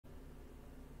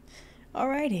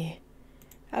Alrighty.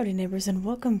 Howdy neighbors and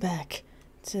welcome back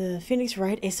to Phoenix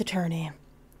Wright, Ace Attorney.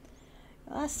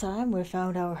 Last time we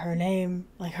found out her name,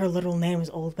 like her little name is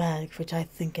Old Bag, which I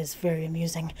think is very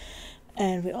amusing.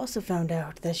 And we also found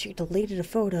out that she deleted a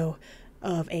photo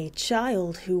of a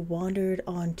child who wandered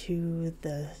onto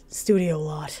the studio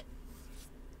lot.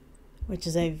 Which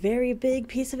is a very big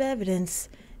piece of evidence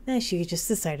that she just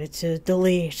decided to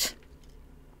delete.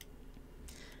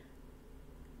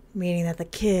 Meaning that the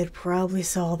kid probably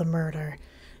saw the murder.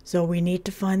 So we need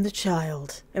to find the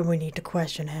child, and we need to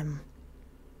question him.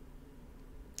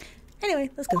 Anyway,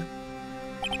 let's go.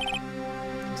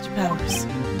 Mr. Powers.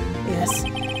 Yes.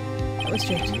 That was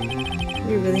straight.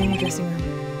 We were really in your dressing room.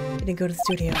 We didn't go to the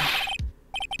studio.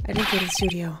 I didn't go to the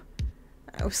studio.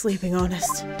 I was sleeping,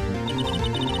 honest.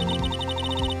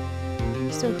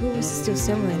 So who was the Steel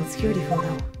Samurai in the security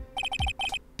photo?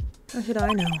 How should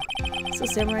I know? So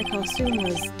Samurai costume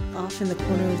was off in the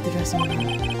corner of the dressing room.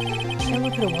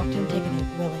 Anyone could have walked in and taken it,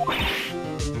 really.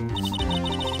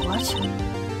 What?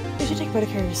 You should take better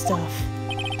care of your stuff.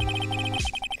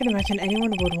 I can imagine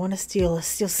anyone would want to steal a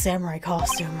Steel Samurai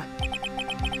costume.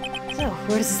 So,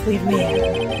 where does this leave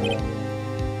me?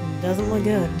 Doesn't look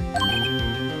good.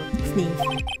 Sneeze.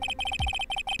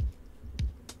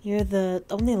 You're the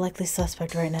only likely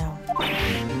suspect right now.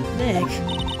 Nick.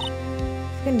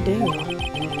 What can do?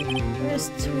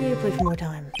 Just we need to play for more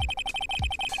time.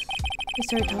 We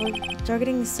start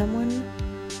targeting someone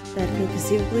that could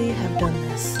conceivably have done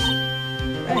this.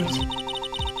 Right.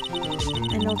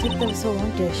 And it'll take them so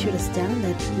long to shoot us down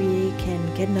that we can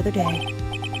get another day.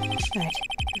 Right.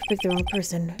 If we pick the wrong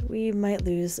person, we might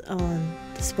lose on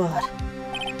the spot.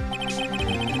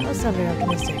 That's not very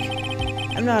optimistic.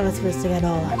 I'm not optimistic at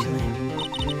all, actually.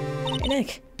 Hey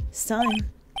Nick, it's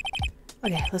time.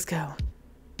 Okay, let's go.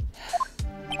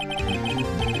 What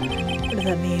does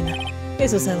that mean? You're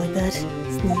so sad like that.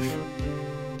 Sniff.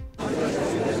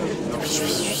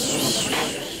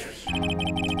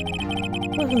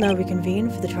 We will now reconvene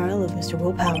for the trial of Mr.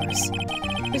 Will Powers.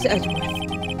 Mr.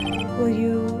 Edgeworth,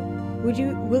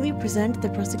 will you present the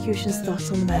prosecution's thoughts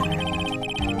on the matter?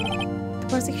 The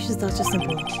prosecution's thoughts are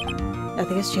simple.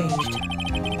 Nothing has changed.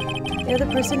 The other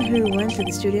person who went to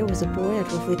the studio was a boy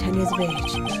at roughly 10 years of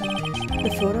age.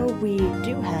 The photo we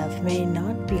do have may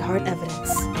not be hard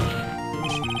evidence,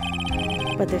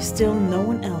 but there's still no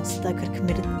one else that could have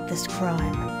committed this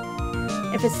crime.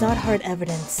 If it's not hard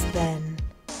evidence, then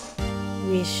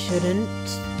we shouldn't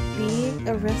be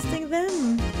arresting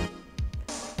them?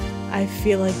 I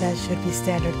feel like that should be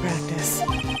standard practice.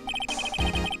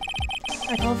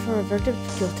 I call for a verdict of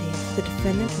guilty for the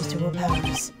defendant, Mr. Will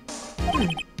Powers.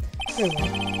 Very well.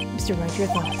 Mr. Wright, your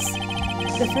thoughts.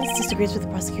 The defense disagrees with the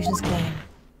prosecution's claim.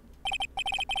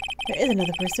 There is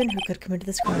another person who could have committed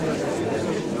this crime.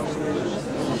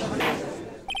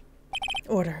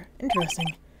 Order.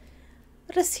 Interesting.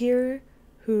 Let us hear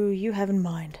who you have in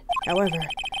mind. However,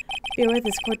 be aware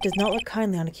this court does not look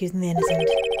kindly on accusing the innocent.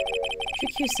 If you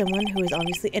accuse someone who is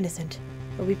obviously innocent,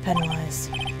 will be penalized.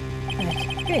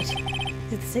 Right. Great.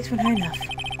 The stakes weren't high enough.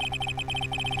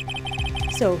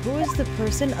 So, who is the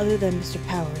person other than Mr.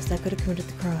 Powers that could have committed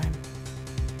the crime?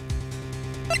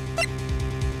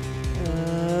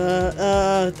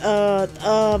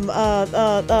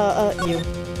 You.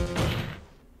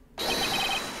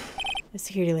 The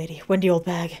security lady, Wendy Old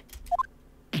Bag.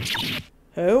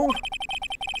 Who?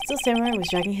 Still Samurai was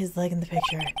dragging his leg in the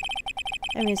picture.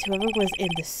 That means whoever was in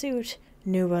the suit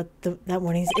knew about that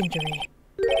morning's injury.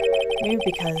 Maybe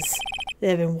because they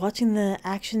had been watching the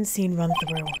action scene run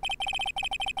through.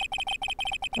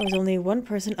 There was only one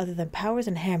person other than Powers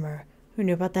and Hammer who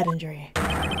knew about that injury.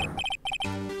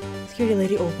 Security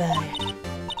lady Old Bag.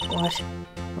 What?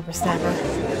 Whippersnapper.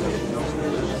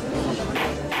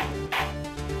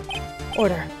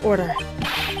 Order. Order.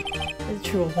 It's a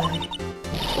true Old Bag.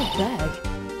 Old Bag?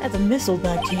 That's a Miss Old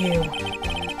Bag to you.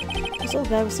 Miss Old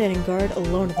Bag was standing guard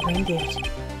alone at the main gate.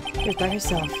 She was by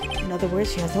herself. In other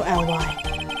words, she has no alibi.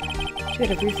 She could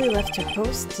have briefly left her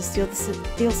post to steal the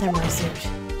Steel Samurai suit.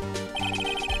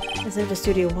 Instead of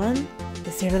Studio 1,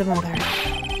 the scene of the murder.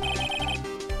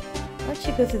 Why'd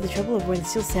she go through the trouble of wearing the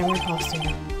Steel Samurai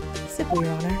costume? Simple,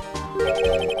 Your Honor.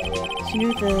 She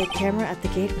knew the camera at the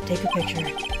gate would take a picture.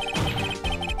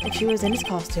 If she was in his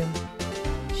costume,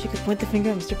 she could point the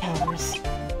finger at Mr. Powers.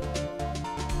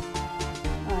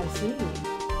 I see.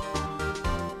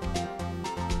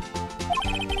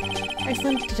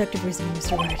 Excellent detective reasoning,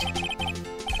 Mr. Wright.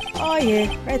 Oh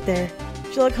yeah, right there.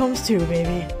 Sherlock Holmes 2,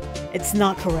 baby. It's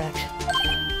not correct.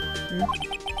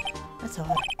 That's odd.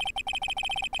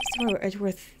 That's where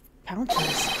Edgeworth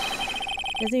pounces.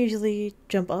 He doesn't usually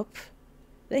jump up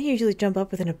They usually jump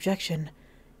up with an objection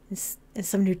and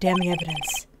some new damning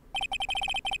evidence.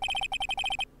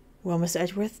 Well, Mr.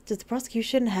 Edgeworth, does the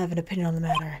prosecution have an opinion on the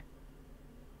matter?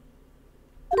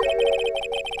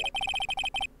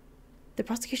 The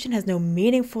prosecution has no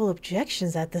meaningful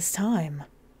objections at this time.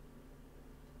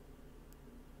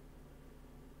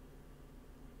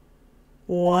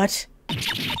 What?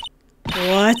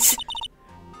 What?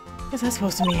 What's that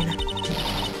supposed to mean?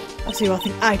 Oh, so you all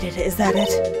think I did it, is that it?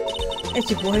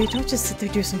 Edgy boy, don't just sit there,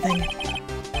 do something.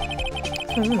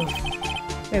 It's my move.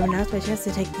 Maybe now's my chance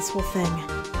to take this whole thing.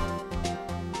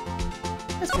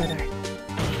 Let's further.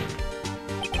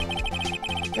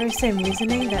 Very same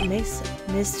reasoning that makes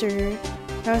Mr.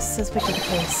 Powers suspect of the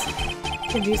case.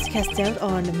 Can be used to cast doubt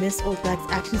on Miss Oldbag's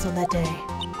actions on that day.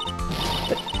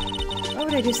 But why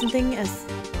would I do something as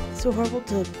so horrible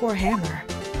to poor Hammer?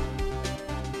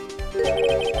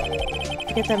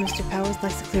 Forget that Mr. Powers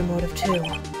lacks a clear motive too.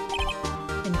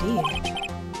 Indeed,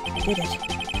 I did it.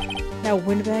 Now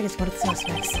Windbag is one of the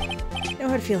suspects. No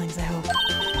hard feelings, I hope.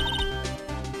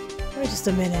 Wait just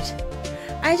a minute.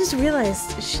 I just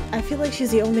realized I feel like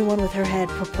she's the only one with her head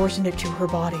proportionate to her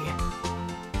body.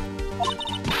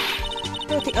 What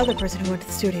about the other person who went to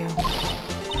the studio?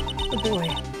 The boy,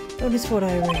 the one whose photo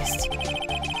I erased.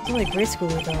 He's only a grade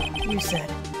schooler though, you said.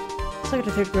 Second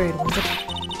or third grade, was it?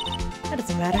 That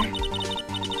doesn't matter.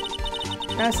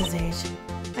 Now it's his age.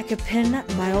 I could pin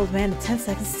my old man in 10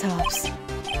 seconds tops.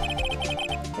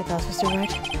 Your thoughts, Mr.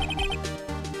 Wright?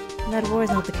 That boy is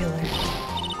not the killer.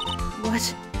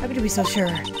 What? How could you be so sure?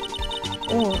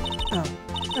 Or,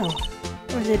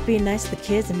 or is it being nice to the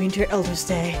kids and mean to your elders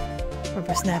day?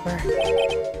 Whippersnapper.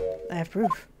 I have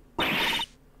proof.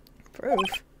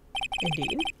 Proof?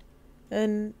 Indeed?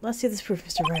 Then let's see this proof,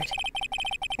 Mr. Wright.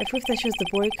 I have proof that shows the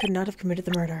boy could not have committed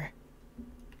the murder.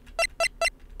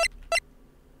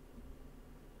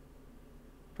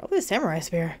 Probably a samurai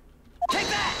spear. Take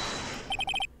that!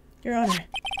 Your Honor,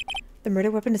 the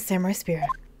murder weapon is samurai spear.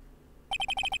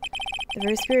 The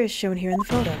very spear is shown here in the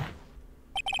photo.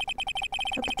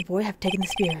 How could the boy have taken the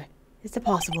spear? Is it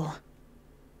possible?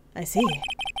 I see.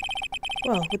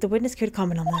 Well, would the witness care to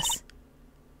comment on this?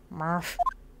 Murph.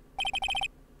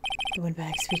 The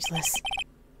Windbag, speechless.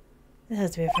 This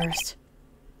has to be a first.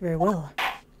 Very well.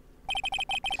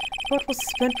 Court will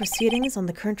suspend proceedings on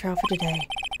the current trial for today.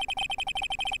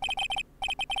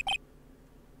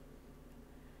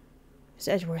 Mr.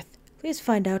 Edgeworth, please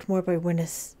find out more about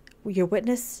your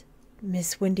witness,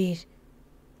 Miss Wendy.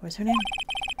 What's her name?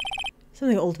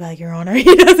 Something old bag, Your Honor.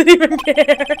 He doesn't even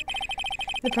care.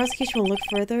 The prosecution will look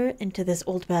further into this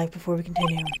old bag before we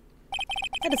continue.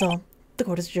 That is all. The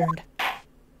court is adjourned.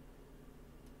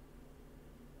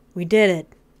 We did it.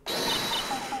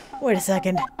 Wait a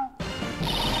second.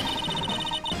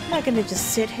 I'm not gonna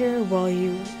just sit here while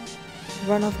you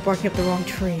run off barking up the wrong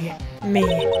tree. Me.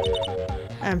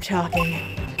 I'm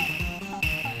talking.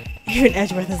 Even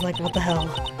Edgeworth is like, what the hell?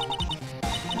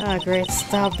 Ah, great.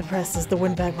 Stop the presses. The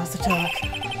Windbag wants to talk.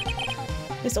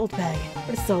 This old bag,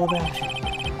 what is this all about?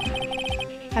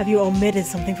 Have you omitted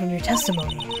something from your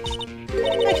testimony?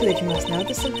 Actually, if you must know,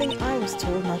 there's something I was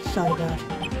told not to talk about.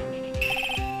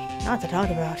 Not to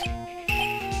talk about?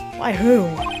 Why, who?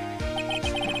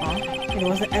 Huh? It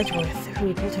wasn't Edgeworth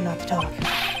who told her not to talk.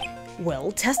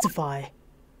 Well, testify.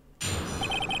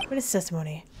 Witness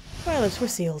testimony. My lips were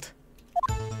sealed.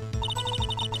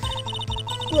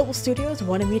 Global Studios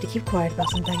wanted me to keep quiet about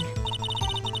something.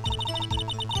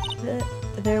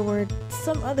 There were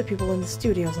some other people in the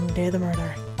studios on the day of the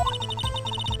murder.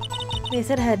 They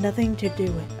said it had nothing to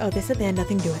do with... Oh, they said they had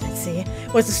nothing to do with it, see?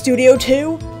 Was the studio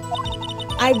 2?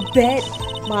 I bet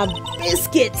my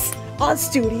biscuits on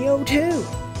studio 2!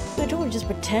 They told me to just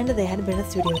pretend that they hadn't been in the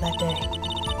studio that day.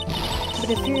 But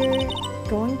if you're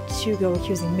going to go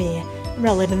accusing me, I'm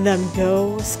not letting them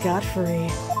go scot-free.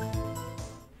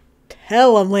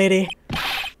 Tell 'em, lady!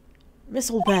 Miss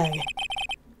Oldbag,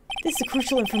 this is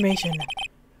crucial information.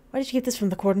 Why did you keep this from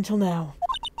the court until now?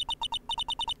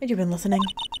 Had you been listening?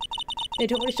 They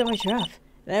told me to shut my trap,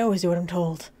 and I always do what I'm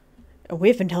told. And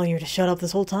we've been telling you to shut up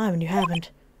this whole time, and you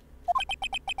haven't.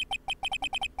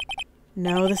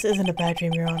 No, this isn't a bad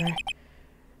dream, Your Honor.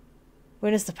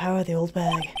 Witness the power of the old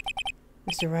bag.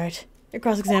 Mr. Wright, your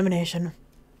cross-examination.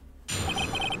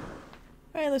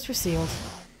 Alright, lips were sealed.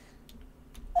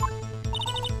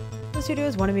 The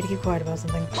studios wanted me to keep quiet about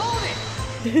something. Hold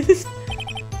it!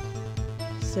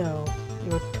 So,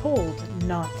 you were told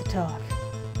not to talk.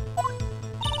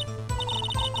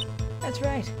 That's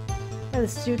right. By the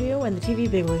studio and the TV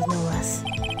bigwigs, no less.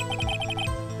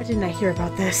 Why didn't I hear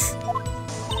about this?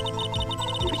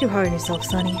 You put too hard on yourself,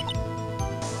 Sonny.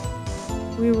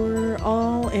 We were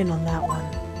all in on that one.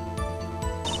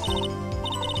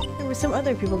 There were some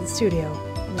other people in the studio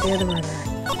on the day of the murder.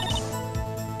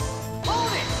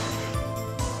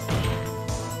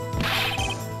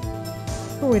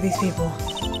 Who were these people?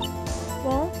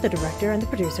 Well, the director and the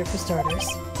producer, for starters.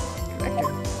 Director?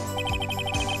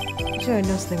 I'm sure I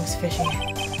know something was fishy.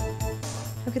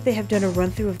 How could they have done a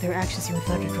run-through of their action scene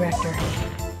without a director?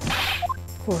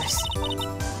 Of course.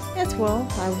 Yes, well,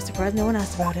 I was surprised no one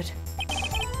asked about it.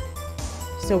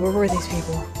 So where were these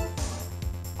people?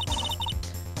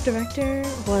 The director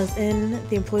was in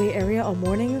the employee area all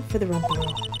morning for the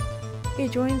run-through. He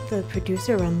joined the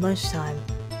producer around lunchtime.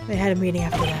 They had a meeting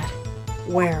after that.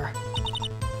 Where?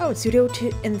 Oh, in Studio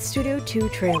 2, in the Studio 2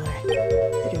 trailer.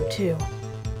 Studio 2.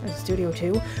 Where's Studio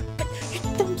 2? But you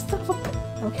dumb son of a...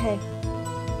 Okay.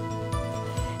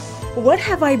 What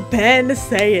have I been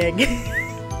saying?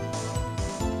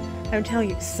 I'm telling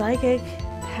you, psychic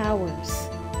powers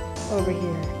over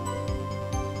here.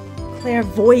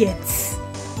 Clairvoyance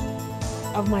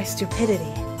of my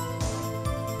stupidity.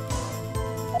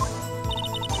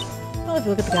 Well, if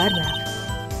you look at the guide map,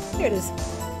 here it is.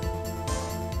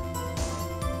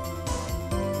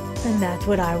 And that's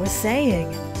what I was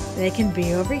saying. They can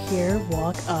be over here,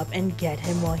 walk up, and get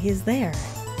him while he's there.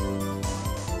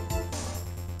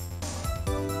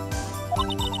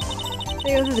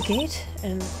 They go through the gate,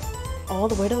 and all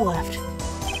the way to the left.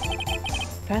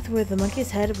 The path where the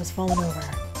monkey's head was fallen over.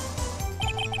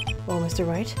 Well, Mr.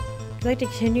 Wright, would you like to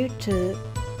continue the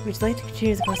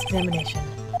cross-examination? I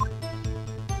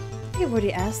think I've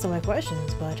already asked all my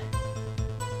questions, but...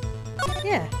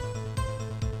 yeah.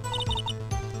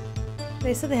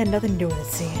 They said they had nothing to do with it,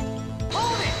 see?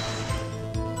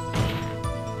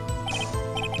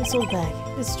 This old bag.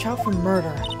 This is trial for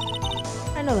murder.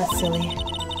 I know that's silly.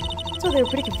 So they were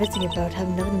pretty convincing about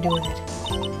having nothing to do with it.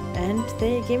 And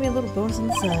they gave me a little bonus on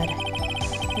the side.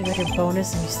 You got your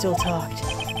bonus and you still talked.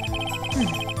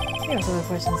 Here are some of the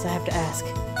questions I have to ask.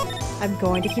 I'm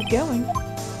going to keep going.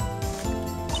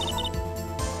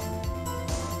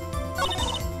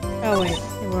 Oh wait,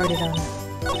 we're already done.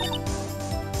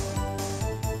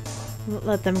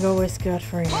 Let them go away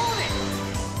scot-free.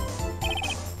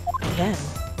 Then,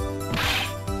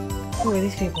 who are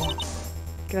these people?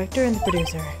 Director and the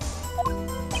producer.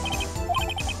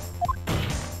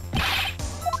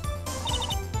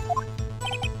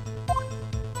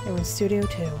 They were in Studio 2.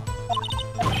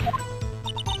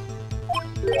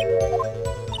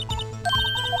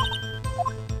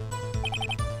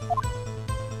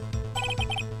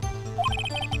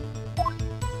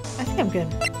 I think I'm good.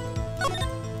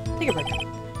 Take a break.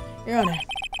 Your Honor,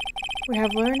 we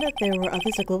have learned that there were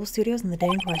others at Global Studios in the day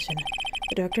in question.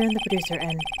 The director and the producer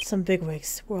and some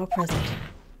bigwigs were all present.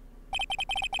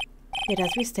 Yet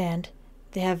as we stand,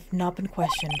 they have not been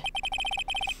questioned.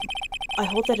 I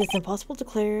hold that it's impossible to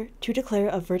declare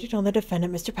a verdict on the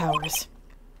defendant, Mr. Powers.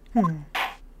 The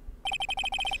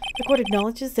court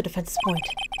acknowledges the defense's point.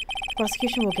 The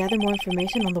prosecution will gather more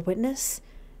information on the witness,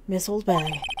 Miss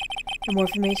Oldbag, and more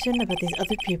information about these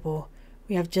other people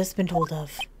we have just been told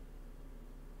of.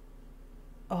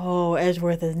 Oh,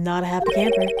 Edgeworth is not a happy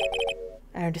camper.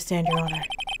 I understand, Your Honor.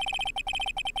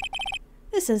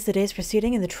 This ends today's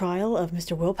proceeding in the trial of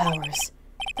Mr. Will Powers.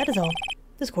 That is all.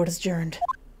 This court is adjourned.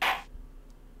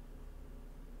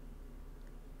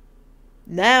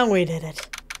 Now we did it.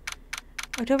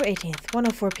 October 18th,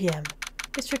 1:04 p.m.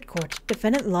 District Court,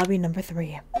 Defendant Lobby Number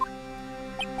 3.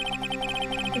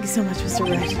 Thank you so much, Mr.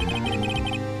 Wright.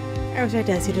 I was right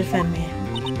to ask you to defend me.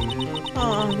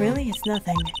 Aw, really? It's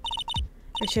nothing.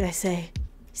 Or should I say,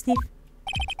 sneak.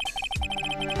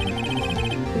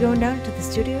 We're going down to the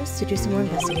studios to do some more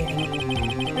investigating.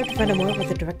 I have to find out more about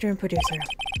the director and producer.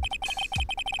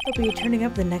 They'll be turning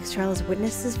up the next trial as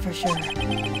witnesses for sure.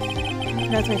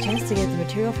 Now's my chance to get the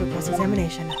material for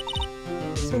cross-examination.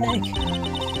 So Nick,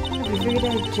 have you figured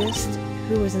out just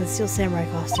who was in the Steel Samurai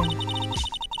costume?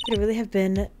 Could it really have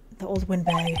been the old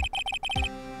windbag?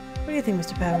 What do you think,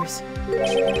 Mr. Powers?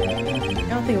 I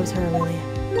don't think it was her, really.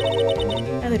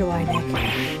 Neither do I, Nick.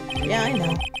 Yeah, I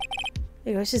know.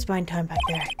 There you go, it's just buying time back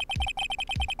there.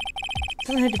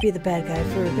 Someone had to be the bad guy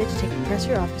for a bit to take the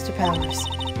pressure off Mr. Powers.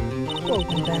 Poor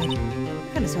windbag.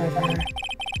 I'm kinda sorry for her.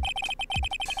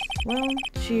 Well,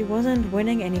 she wasn't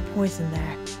winning any points in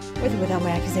there, with or without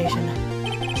my accusation.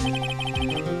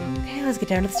 Okay, let's get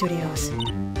down to the studios.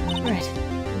 Right.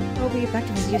 I'll be back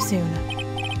to visit you soon.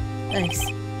 Thanks.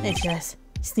 Thanks, guys.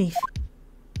 Sneef.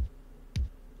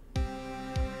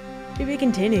 To be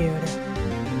continued.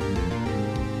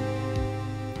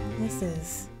 This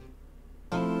is...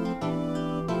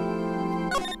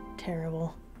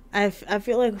 terrible. I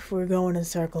feel like we're going in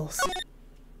circles.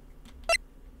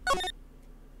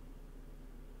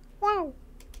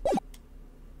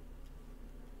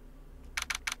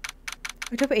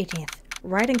 October 18th.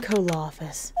 Wright & Co. Law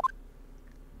Office.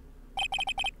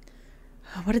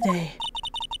 Oh, what a day.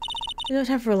 There's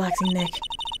no time for relaxing, Nick.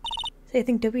 So you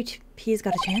think WP's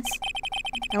got a chance?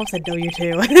 I almost said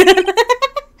W2.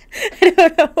 I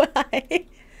don't know why. It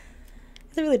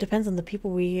really depends on the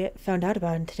people we found out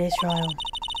about in today's trial.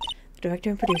 The director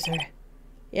and producer.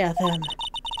 Yeah, them.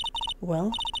 Well,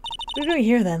 what are we doing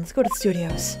here then? Let's go to the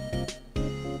studios.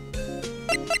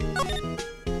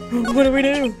 What do we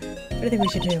do? What do you think we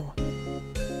should do?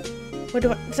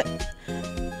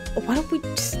 Why don't we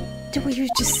just do what you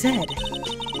just said?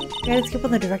 Yeah, let's skip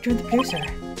on the director and the producer.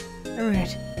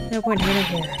 Alright, no point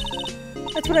hanging out here.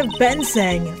 That's what I've been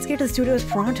saying! Let's get to the studios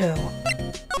pronto.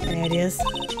 Any ideas? I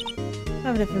don't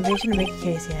have enough information to make a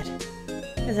case yet.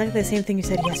 Exactly the same thing you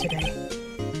said yesterday.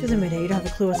 Just admit it, you don't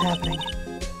have a clue what's happening.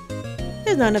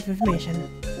 There's not enough information.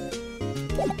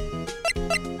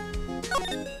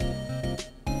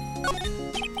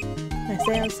 I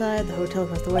stay outside, the hotel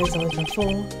across the way has always been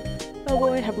full. Oh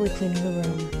boy, happily cleaning the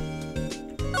room.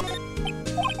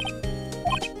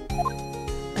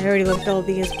 I already looked at all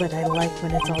these, but I like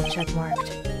when it's all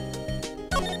checkmarked.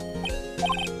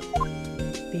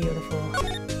 Beautiful.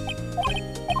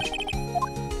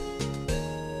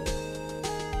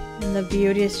 And the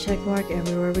beautiest checkmark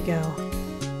everywhere we go.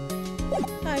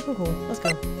 Alright, cool. Let's go.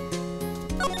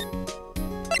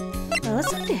 Now,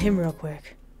 let's talk to him real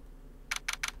quick.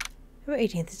 October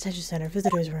 18th, Detention Center,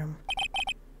 Visitor's Room.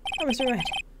 Oh, Mr. Wright.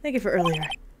 Thank you for earlier.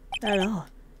 Not at all.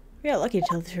 We got lucky to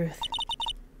tell the truth.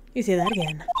 You say that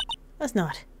again. Let's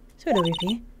not. So, WP, do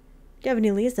you have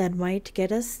any leads that might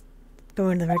get us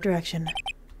going in the right direction?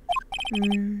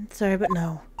 Sorry, but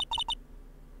no.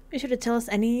 Be sure to tell us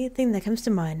anything that comes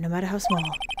to mind, no matter how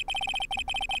small.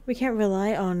 We can't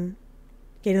rely on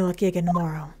getting lucky again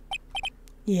tomorrow.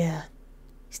 Yeah.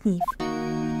 Sneef.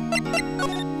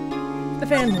 The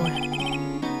fanboy.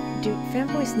 Do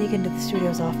fanboys sneak into the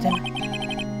studios often?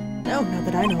 No, not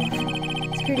that I know of.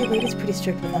 Security lady's pretty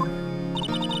strict with them.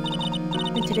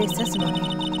 In today's testimony,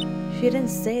 she didn't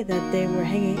say that they were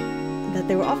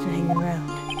often hanging around.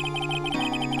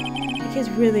 The kids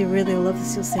really love the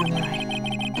Steel Samurai.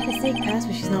 They sneak past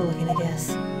when she's not looking, I guess.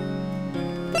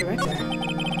 The director?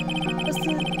 Was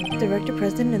the director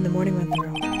present in the morning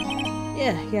run-through?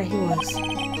 Yeah, he was.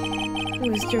 He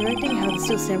was directing how the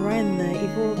Steel Samurai and the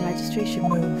evil magistrate should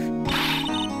move.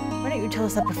 Why didn't you tell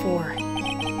us that before?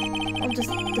 Well, the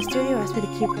studio asked me to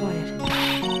keep quiet.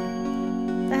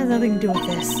 That has nothing to do with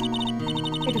this. I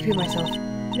hate to repeat myself.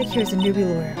 Nick here is a newbie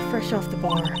lawyer, fresh off the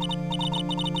bar.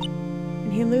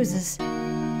 When he loses,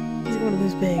 he's going to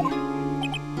lose big.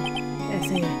 I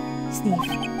say, Sneef.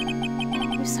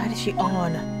 Whose side is she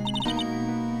on?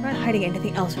 You're not hiding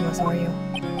anything else from us, are you?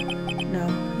 No,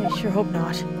 I sure hope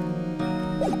not.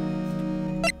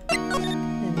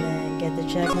 And then get the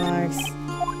check marks.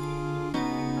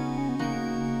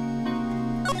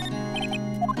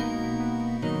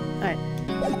 Alright.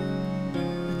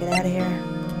 Get out of here.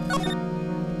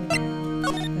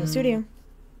 Go to the studio.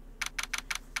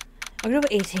 October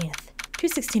 18th,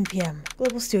 2:16 p.m.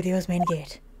 Global Studios main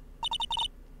gate.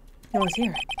 No one's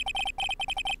here.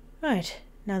 Right,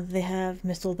 now that they have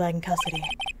Miss Oldbag in custody.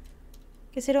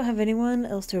 Guess they don't have anyone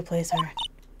else to replace her.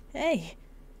 Hey!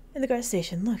 In the gas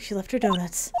station, look, she left her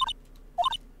donuts.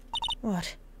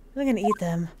 What? I'm gonna eat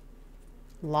them.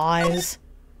 Lies.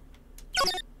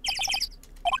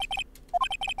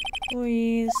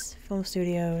 Employees, film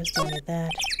studios, don't need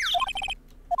that.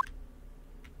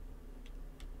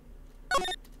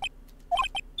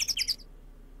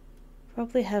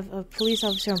 Probably have a police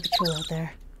officer on patrol out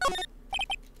there.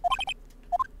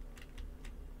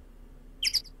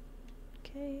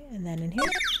 Okay, and then in here.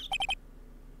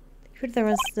 The computer that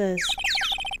runs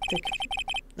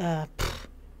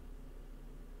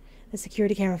the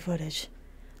security camera footage.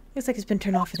 Looks like it's been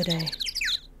turned off for the day.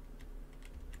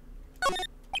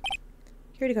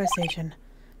 Security guard station.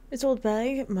 This old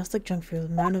bag must look junk food.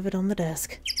 Amount of it on the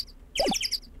desk.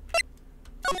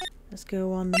 Let's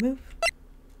go on the move.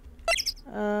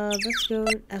 Let's go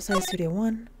outside Studio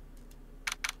 1.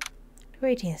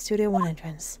 18th, Studio 1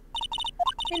 entrance.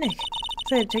 Hey Nick,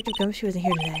 looks like Detective Gumshoe isn't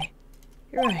here today.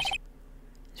 You're right.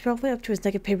 He's probably up to his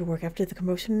negative paperwork after the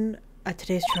commotion at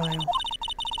today's trial.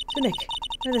 So Nick,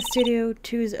 remember that Studio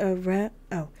 2's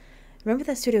remember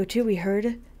that Studio 2 we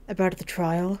heard about at the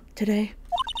trial today?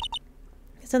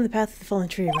 It's on the path of the fallen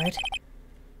tree, right?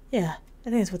 Yeah, I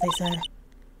think that's what they said.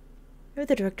 Maybe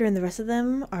the director and the rest of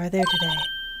them are there today.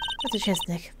 What's a chance,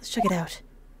 Nick? Let's check it out.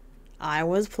 I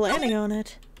was planning on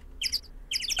it.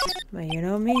 But you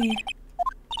know me.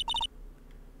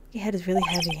 Your head is really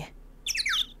heavy.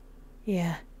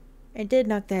 Yeah. It did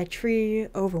knock that tree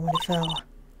over when it fell.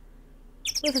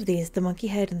 Both of these, the monkey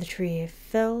head and the tree,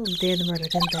 fell the day of the murder,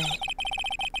 didn't they?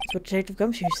 That's what Detective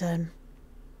Gumshoe said.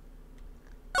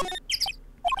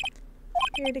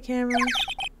 Security camera.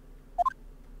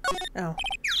 Oh.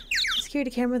 The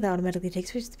security camera that automatically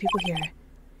takes pictures of the people here.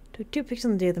 Took 2 pictures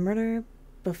on the day of the murder,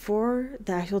 before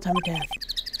the actual time of death.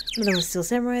 One of them was still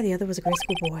samurai, the other was a grade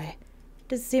school boy.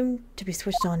 Doesn't seem to be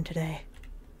switched on today.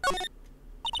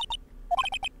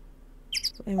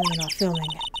 Maybe we're not filming.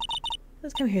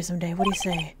 Let's come here someday, what do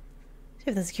you say? See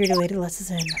if the security lady lets us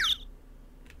in.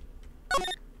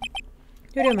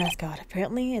 Studio mascot.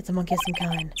 Apparently, it's a monkey of some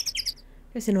kind.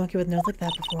 Never seen a monkey with a nose like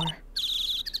that before. Why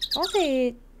don't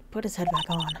they put his head back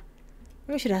on?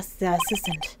 Maybe we should ask the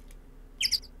assistant.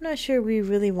 I'm not sure we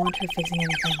really want her fixing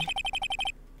anything.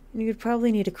 And you could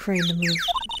probably need a crane to move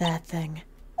that thing.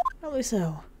 Probably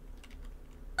so.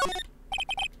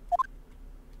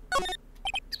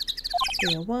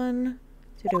 Studio 1.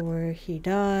 Studio where he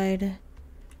died.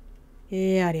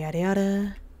 Yada yada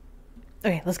yada.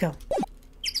 Okay, let's go.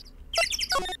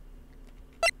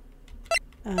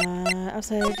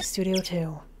 Outside Studio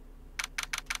 2.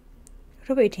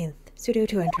 October 18th. Studio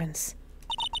 2 entrance.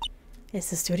 It's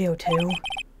the Studio 2?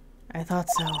 I thought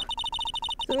so.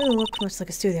 Doesn't really look much like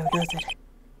a studio, does it?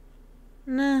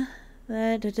 Nah,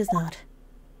 that it does not.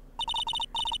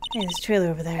 Hey, there's a trailer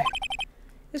over there.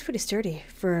 It was pretty sturdy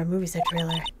for a movie set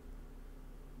trailer.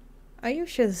 Are you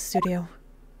sure this is a studio?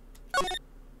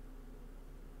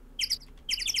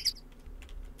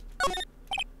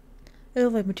 They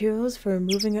look like materials for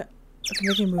making a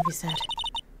movie set.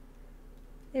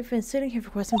 They've been sitting here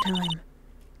for quite some time.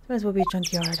 Might as well be a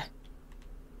junkyard.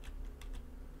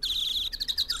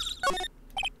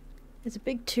 There's a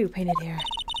big 2 painted here.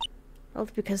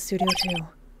 Probably because Studio 2.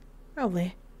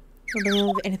 Probably. It doesn't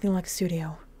look anything like a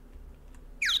studio.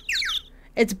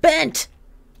 It's bent!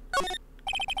 There's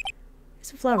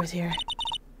some flowers here.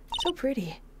 So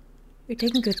pretty. You're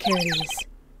taking good care of these.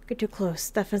 Get too close.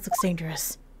 That fence looks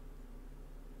dangerous.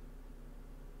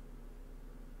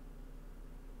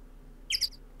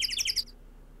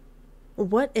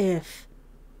 What if?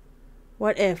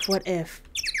 What if? What if?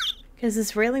 Because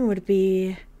this railing would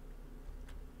be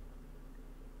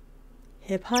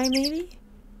hip high, maybe?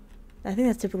 I think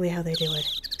that's typically how they do it.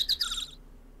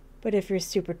 But if you're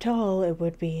super tall, it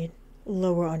would be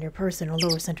lower on your person or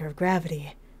lower center of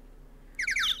gravity.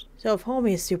 So if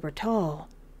homie is super tall,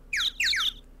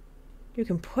 you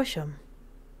can push him.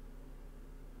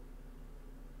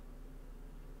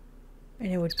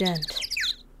 And it would dent.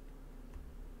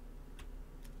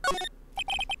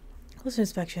 Closer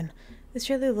inspection. This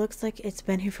trailer looks like it's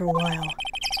been here for a while.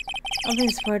 I don't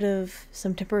think it's part of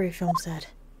some temporary film set.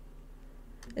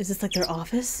 Is this like their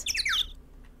office?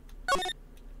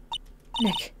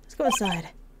 Nick, let's go inside.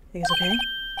 Think it's okay?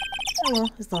 Oh well,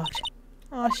 it's locked.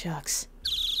 Aw, shucks.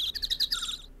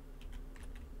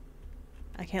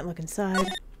 I can't look inside.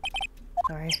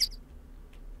 Sorry.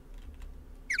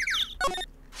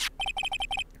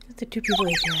 There's the 2 people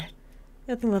ate here.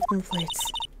 Nothing left on the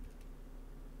plates.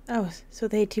 Oh, so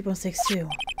they ate T-bone steaks too.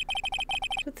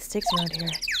 Put the steaks around here.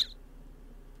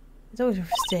 There's always room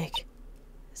for steak.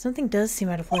 Something does seem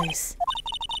out of place.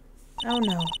 I don't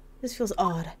know. This feels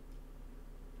odd.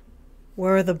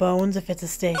 Where are the bones if it's a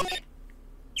steak?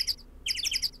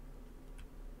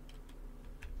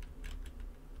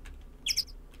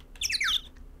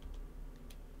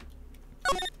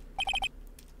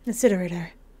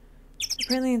 Incinerator.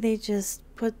 Apparently they just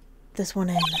put this one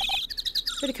in.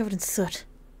 It's pretty covered in soot.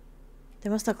 They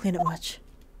must not clean it much.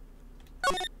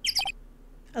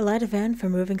 A light van for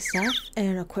moving staff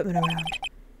and equipment around.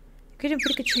 Good and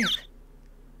pretty good shape.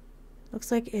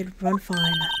 Looks like it'd run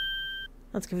fine.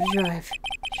 Let's give it a drive.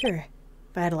 Sure,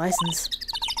 if I had a license.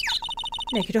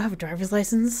 Nick, you don't have a driver's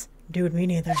license? Dude, me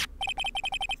neither.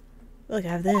 Look, I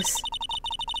have this.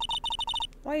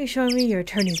 Why are you showing me your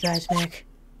attorney's badge, Nick?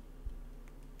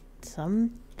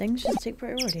 Some things just take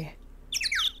priority.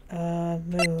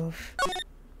 Move.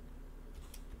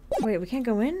 Wait, we can't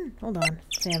go in? Hold on.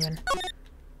 Salmon.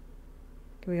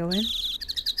 Can we go in?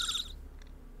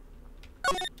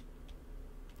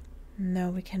 No,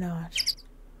 we cannot.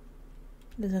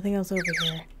 There's nothing else over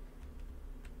here.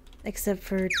 Except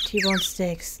for T-bone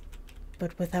steaks,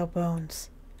 but without bones.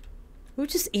 Who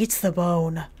just eats the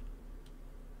bone?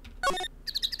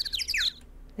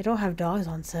 They don't have dogs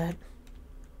on set.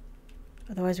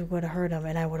 Otherwise we would have heard them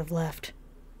and I would have left.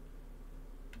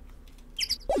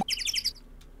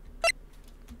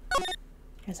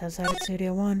 Guess outside of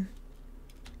Studio 1.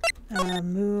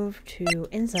 Move to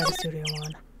inside of Studio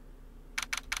 1.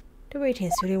 To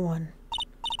 18th, Studio 1.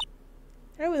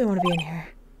 I don't really want to be in here.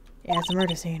 Yeah, it's a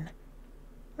murder scene.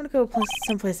 I'm gonna go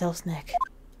someplace else, Nick.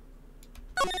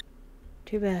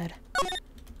 Too bad.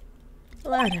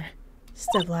 Ladder.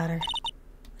 Step ladder.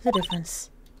 There's a difference.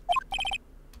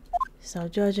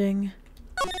 Stop judging.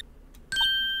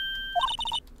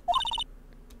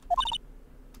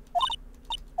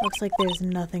 Looks like there's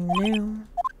nothing new.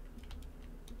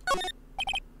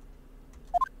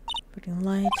 Putting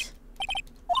light.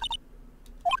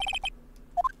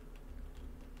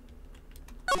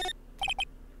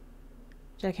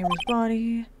 Jackhammer's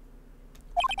body.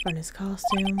 Find his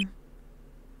costume.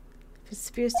 If it's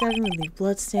spear stabbing, would leave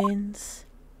bloodstains.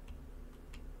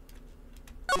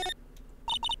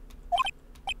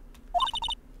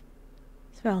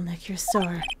 Nick, you're a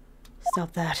star.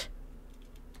 Stop that.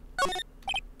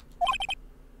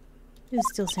 This is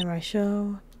still Samurai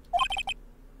Show.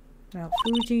 Mount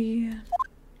Fuji.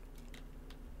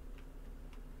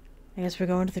 I guess we're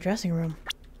going to the dressing room.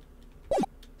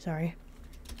 Sorry.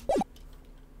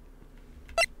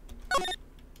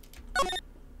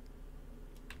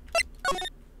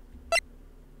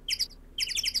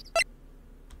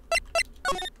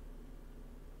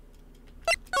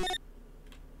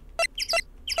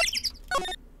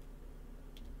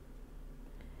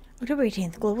 October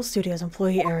 18th, Global Studios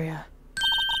Employee Area.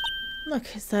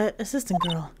 Look, it's that assistant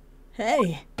girl.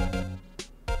 Hey!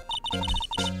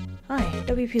 Hi,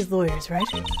 WP's lawyers, right?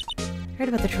 Heard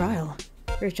about the trial.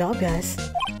 Great job, guys.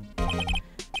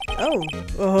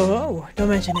 Oh, don't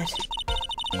mention it.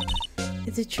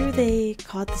 Is it true they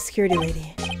caught the security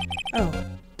lady? Oh.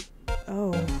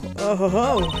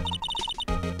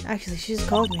 Actually, she just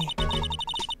called me.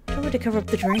 Told me to cover up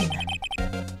the drain.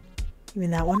 You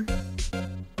mean that one?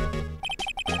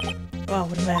 Wow,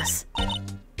 what a mess.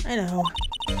 I know.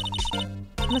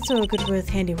 I'm not so good with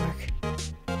handiwork.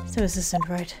 So assistant,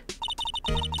 right?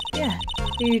 Yeah,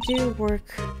 you do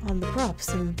work on the props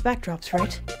and backdrops,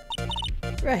 right?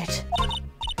 Right.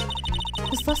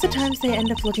 There's lots of times they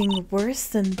end up looking worse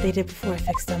than they did before I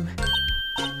fixed them.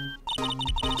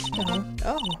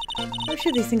 I'm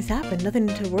sure these things happen. Nothing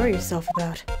to worry yourself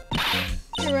about.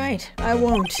 You're right, I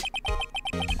won't.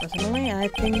 Personally, I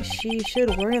think she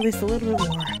should worry at least a little bit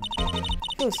more.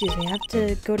 Oh, excuse me, I have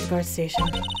to go to the guard station.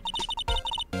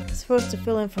 I'm supposed to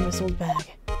fill in for Miss Old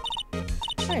Bag.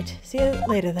 Alright, see you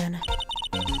later then.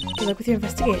 Good luck with your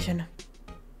investigation.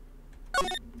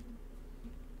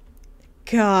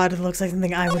 God, it looks like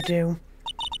something I would do.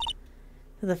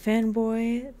 The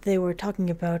fanboy they were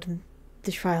talking about in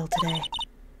the trial today.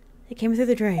 They came through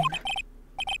the drain.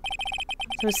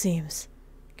 So it seems.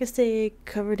 Guess they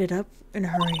covered it up in a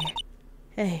hurry.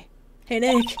 Hey,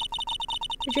 Nick!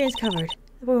 The drain's covered.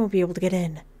 The boy won't be able to get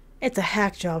in. It's a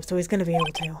hack job, so he's gonna be able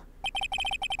to.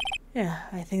 Yeah,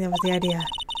 I think that was the idea.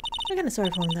 I'm kinda sorry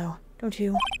for him, though. Don't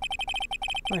you?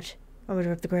 What? Want me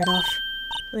to rip the grate off?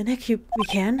 Really, Nick, we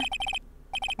can?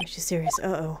 Oh, she's serious.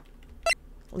 Uh-oh.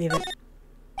 Leave it.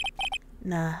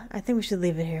 Nah, I think we should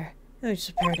leave it here. Let me just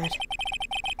repair it.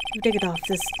 If we take it off,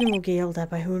 this thing will get yelled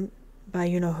at by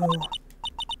you-know-who.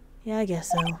 Yeah, I guess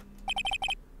so.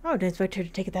 I didn't expect her to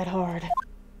take it that hard.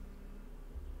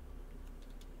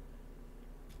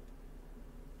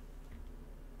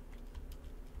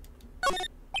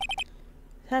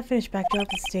 That finished backdrop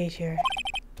the stage here.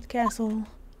 The castle.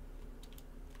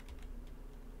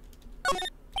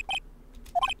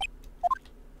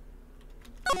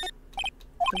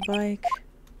 The bike.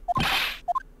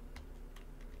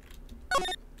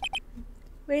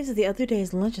 Ways of the other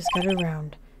day's lunch is scattered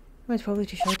around. Everyone's probably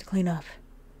too shy to clean up.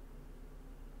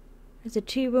 There's a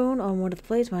T-bone on one of the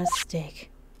plates minus a steak.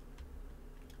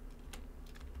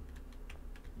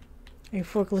 Are you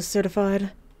forklift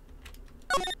certified?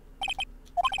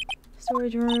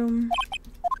 Storage room.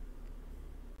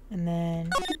 And then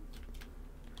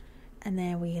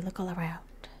we look all around.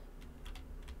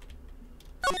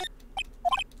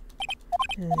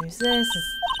 And there's this.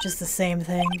 It's just the same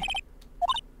thing.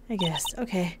 I guess.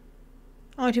 Okay.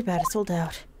 Oh, too bad. It's sold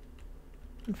out.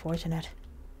 Unfortunate.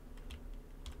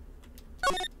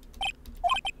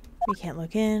 We can't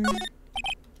look in.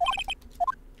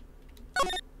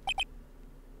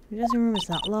 The dressing room is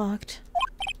not locked.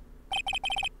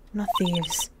 We're not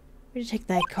thieves. We just take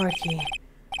that card key.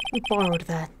 We borrowed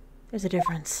that. There's a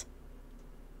difference.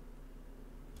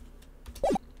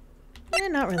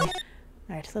 Not really.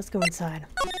 Alright, let's go inside.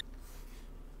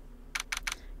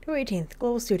 October 18th,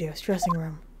 Global Studios, dressing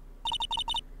room.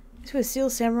 This is where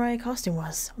Steel's samurai costume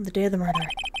was, on the day of the murder.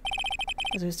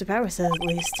 As Mr. Power said, at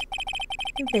least.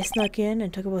 I think they snuck in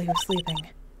and took it while he was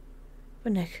sleeping.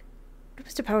 But Nick, what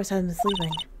if Mr. Powers hadn't been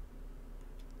sleeping?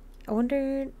 I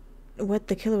wonder what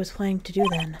the killer was planning to do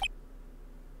then.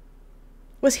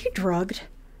 Was he drugged?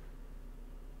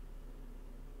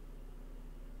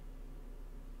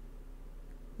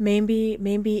 Maybe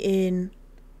in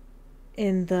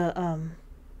the,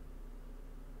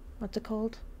 what's it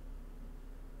called?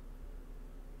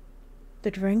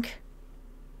 The drink?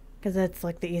 Because that's,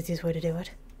 like, the easiest way to do it.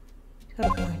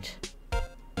 Got a point.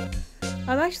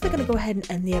 I'm actually gonna go ahead and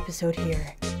end the episode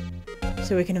here,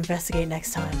 so we can investigate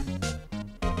next time.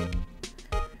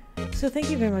 So thank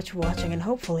you very much for watching, and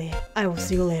hopefully, I will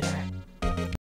see you later.